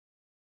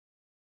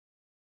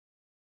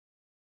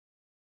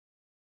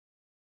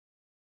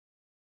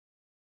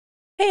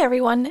Hey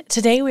everyone,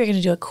 today we're going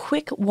to do a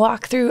quick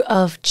walkthrough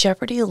of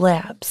Jeopardy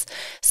Labs.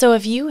 So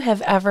if you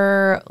have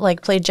ever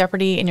played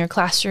Jeopardy in your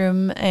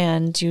classroom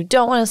and you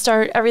don't want to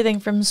start everything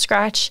from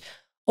scratch,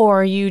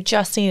 or you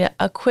just need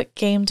a quick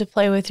game to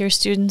play with your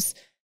students,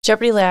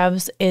 Jeopardy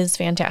Labs is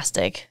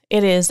fantastic.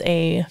 It is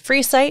a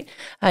free site.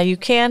 You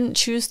can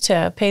choose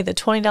to pay the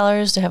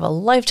 $20 to have a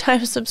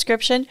lifetime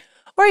subscription,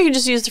 or you can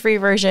just use the free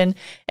version.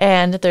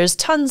 And there's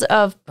tons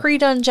of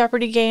pre-done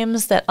Jeopardy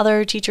games that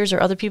other teachers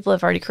or other people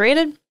have already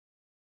created.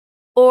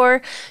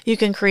 Or you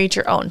can create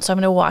your own. So I'm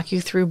going to walk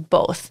you through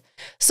both.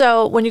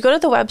 So when you go to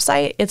the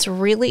website, it's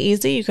really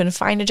easy. You can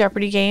find a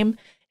Jeopardy game.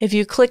 If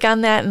you click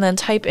on that and then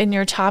type in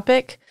your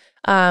topic,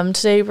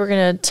 today we're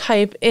going to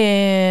type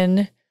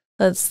in,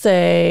 let's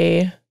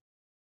say,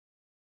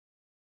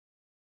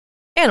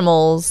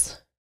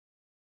 animals.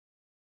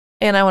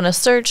 And I want to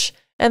search.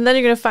 And then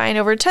you're going to find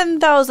over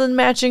 10,000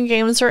 matching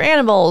games for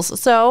animals.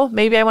 So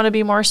maybe I want to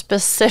be more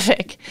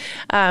specific.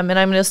 And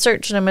I'm going to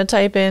search and I'm going to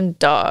type in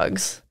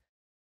dogs.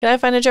 Can I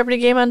find a Jeopardy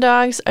game on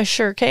dogs? I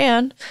sure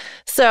can.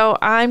 So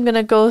I'm going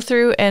to go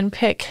through and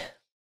pick,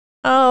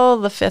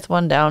 the fifth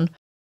one down.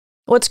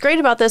 What's great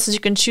about this is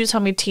you can choose how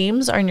many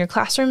teams are in your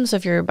classrooms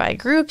if you're by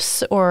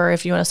groups, or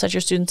if you want to set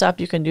your students up,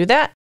 you can do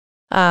that.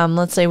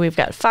 Let's say we've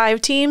got 5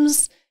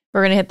 teams.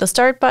 We're going to hit the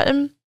start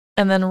button.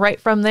 And then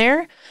right from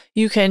there,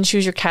 you can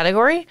choose your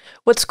category.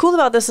 What's cool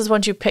about this is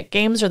once you pick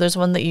games, or there's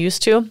one that you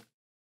used to,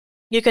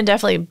 you can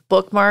definitely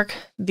bookmark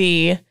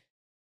the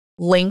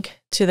link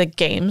to the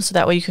game, so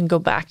that way you can go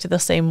back to the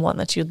same one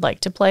that you'd like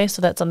to play.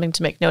 So that's something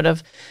to make note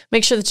of.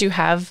 Make sure that you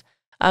have,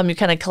 you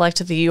kind of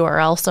collect the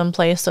URL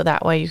someplace, so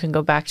that way you can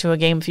go back to a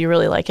game if you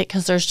really like it,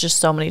 because there's just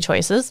so many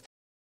choices.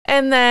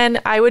 And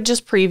then I would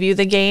just preview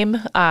the game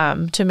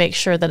to make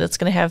sure that it's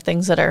going to have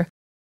things that are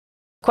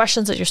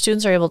questions that your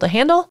students are able to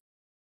handle.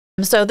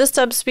 So this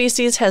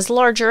subspecies has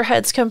larger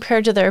heads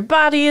compared to their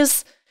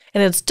bodies,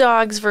 and it's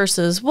dogs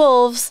versus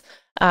wolves.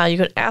 You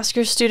can ask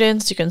your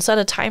students, you can set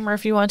a timer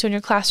if you want to in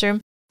your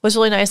classroom. What's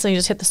really nice, then you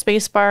just hit the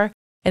space bar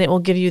and it will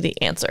give you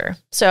the answer.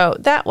 So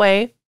that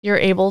way you're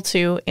able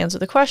to answer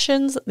the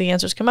questions, the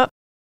answers come up,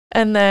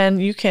 and then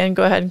you can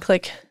go ahead and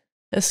click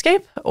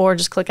escape, or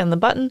just click on the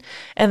button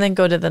and then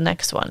go to the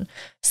next one.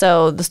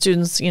 So the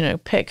students,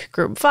 pick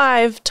group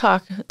 5,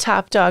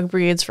 top dog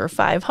breeds for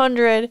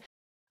 500,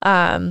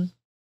 and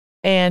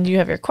you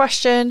have your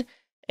question,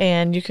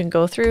 and you can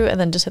go through and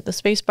then just hit the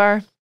space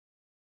bar,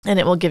 and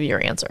it will give you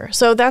your answer.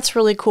 So that's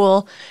really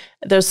cool.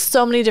 There's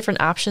so many different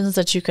options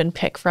that you can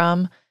pick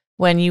from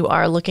when you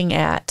are looking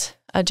at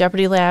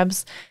Jeopardy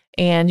Labs,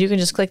 and you can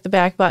just click the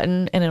back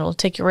button and it'll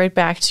take you right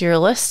back to your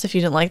list. If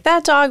you didn't like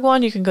that dog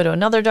one, you can go to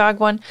another dog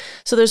one.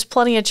 So there's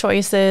plenty of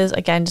choices.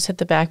 Again, just hit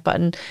the back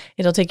button.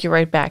 It'll take you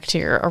right back to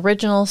your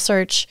original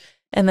search,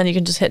 and then you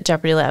can just hit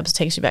Jeopardy Labs. It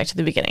takes you back to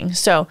the beginning.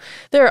 So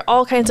there are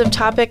all kinds of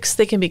topics.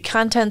 They can be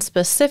content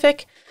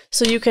specific.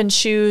 So you can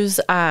choose,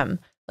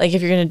 if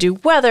you're going to do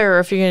weather, or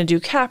if you're going to do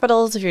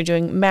capitals, if you're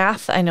doing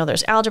math. I know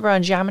there's algebra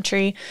and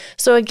geometry.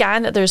 So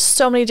again, there's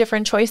so many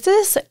different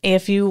choices.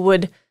 If you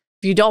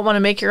don't want to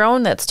make your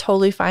own, that's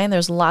totally fine.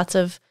 There's lots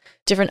of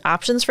different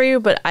options for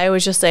you, but I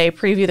always just say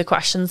preview the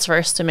questions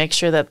first to make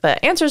sure that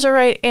the answers are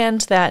right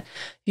and that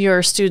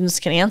your students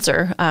can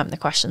answer the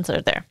questions that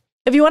are there.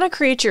 If you want to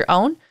create your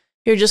own,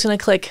 you're just going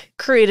to click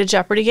create a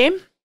Jeopardy game.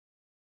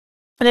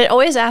 And it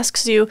always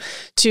asks you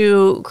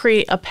to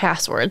create a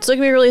password. So it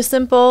can be really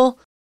simple.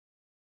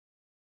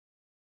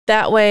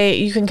 That way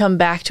you can come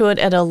back to it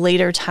at a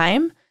later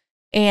time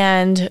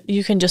and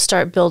you can just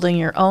start building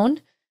your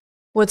own.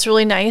 What's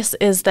really nice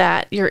is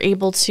that you're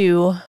able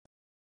to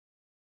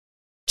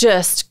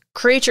just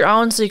create your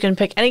own, so you can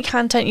pick any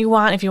content you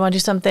want. If you want to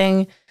do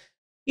something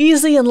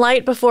easy and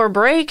light before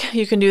break,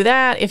 you can do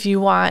that. If you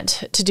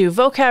want to do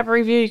vocab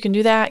review, you can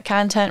do that.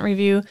 Content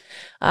review.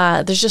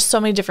 There's just so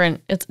many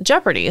different, it's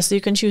Jeopardy, so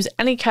you can choose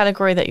any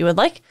category that you would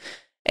like.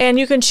 And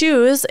you can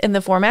choose in the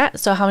format,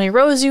 so how many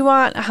rows you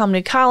want, how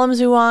many columns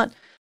you want.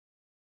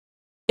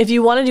 If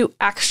you want to do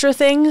extra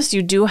things,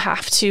 you do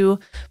have to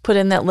put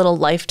in that little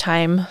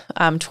lifetime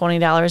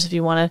 $20 if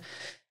you want to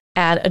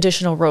add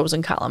additional rows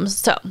and columns.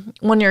 So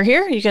when you're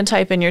here, you can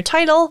type in your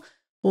title.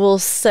 We'll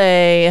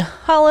say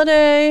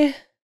holiday.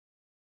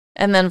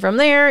 And then from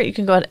there, you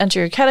can go ahead and enter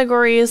your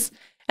categories.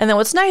 And then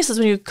what's nice is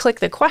when you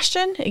click the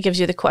question, it gives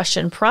you the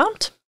question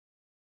prompt.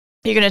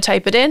 You're going to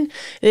type it in.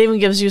 It even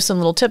gives you some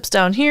little tips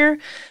down here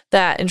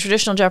that in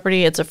traditional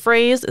Jeopardy, it's a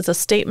phrase, it's a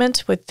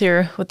statement with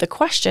the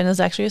question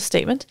is actually a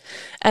statement.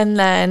 And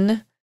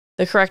then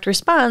the correct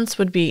response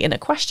would be in a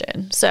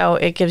question. So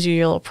it gives you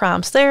your little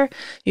prompts there.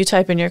 You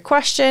type in your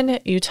question,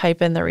 you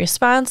type in the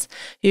response,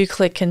 you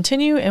click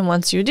continue. And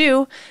once you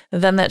do,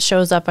 then that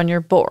shows up on your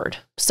board.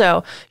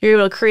 So you're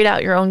able to create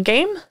out your own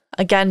game.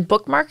 Again,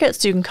 bookmark it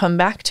so you can come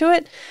back to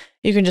it.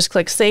 You can just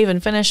click save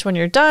and finish when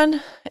you're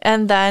done.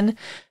 And then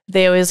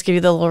they always give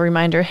you the little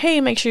reminder,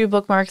 hey, make sure you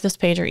bookmark this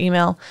page or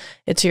email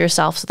it to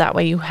yourself so that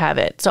way you have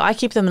it. So I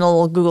keep them in a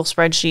little Google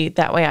spreadsheet.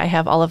 That way I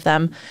have all of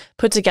them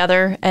put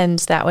together, and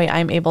that way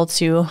I'm able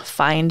to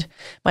find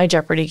my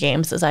Jeopardy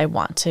games as I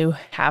want to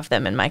have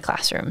them in my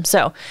classroom.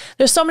 So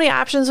there's so many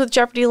options with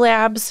Jeopardy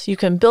Labs. You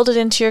can build it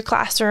into your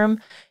classroom.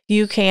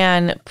 You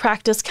can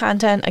practice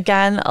content.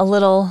 Again, a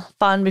little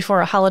fun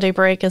before a holiday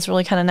break is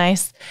really kind of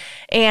nice.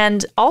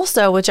 And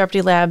also with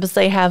Jeopardy Labs,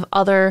 they have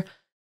other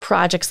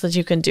projects that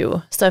you can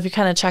do. So if you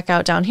kind of check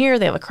out down here,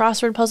 they have a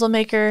crossword puzzle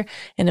maker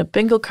and a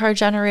bingo card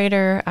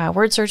generator, a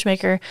word search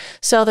maker.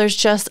 So there's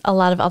just a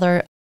lot of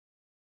other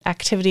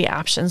activity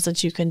options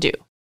that you can do.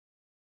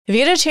 If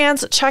you get a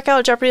chance, check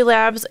out Jeopardy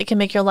Labs. It can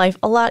make your life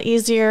a lot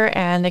easier,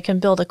 and it can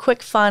build a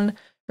quick, fun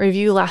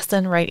review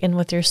lesson right in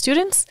with your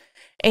students.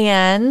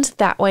 And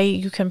that way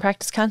you can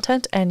practice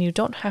content and you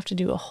don't have to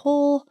do a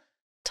whole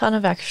ton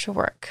of extra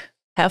work.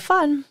 Have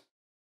fun.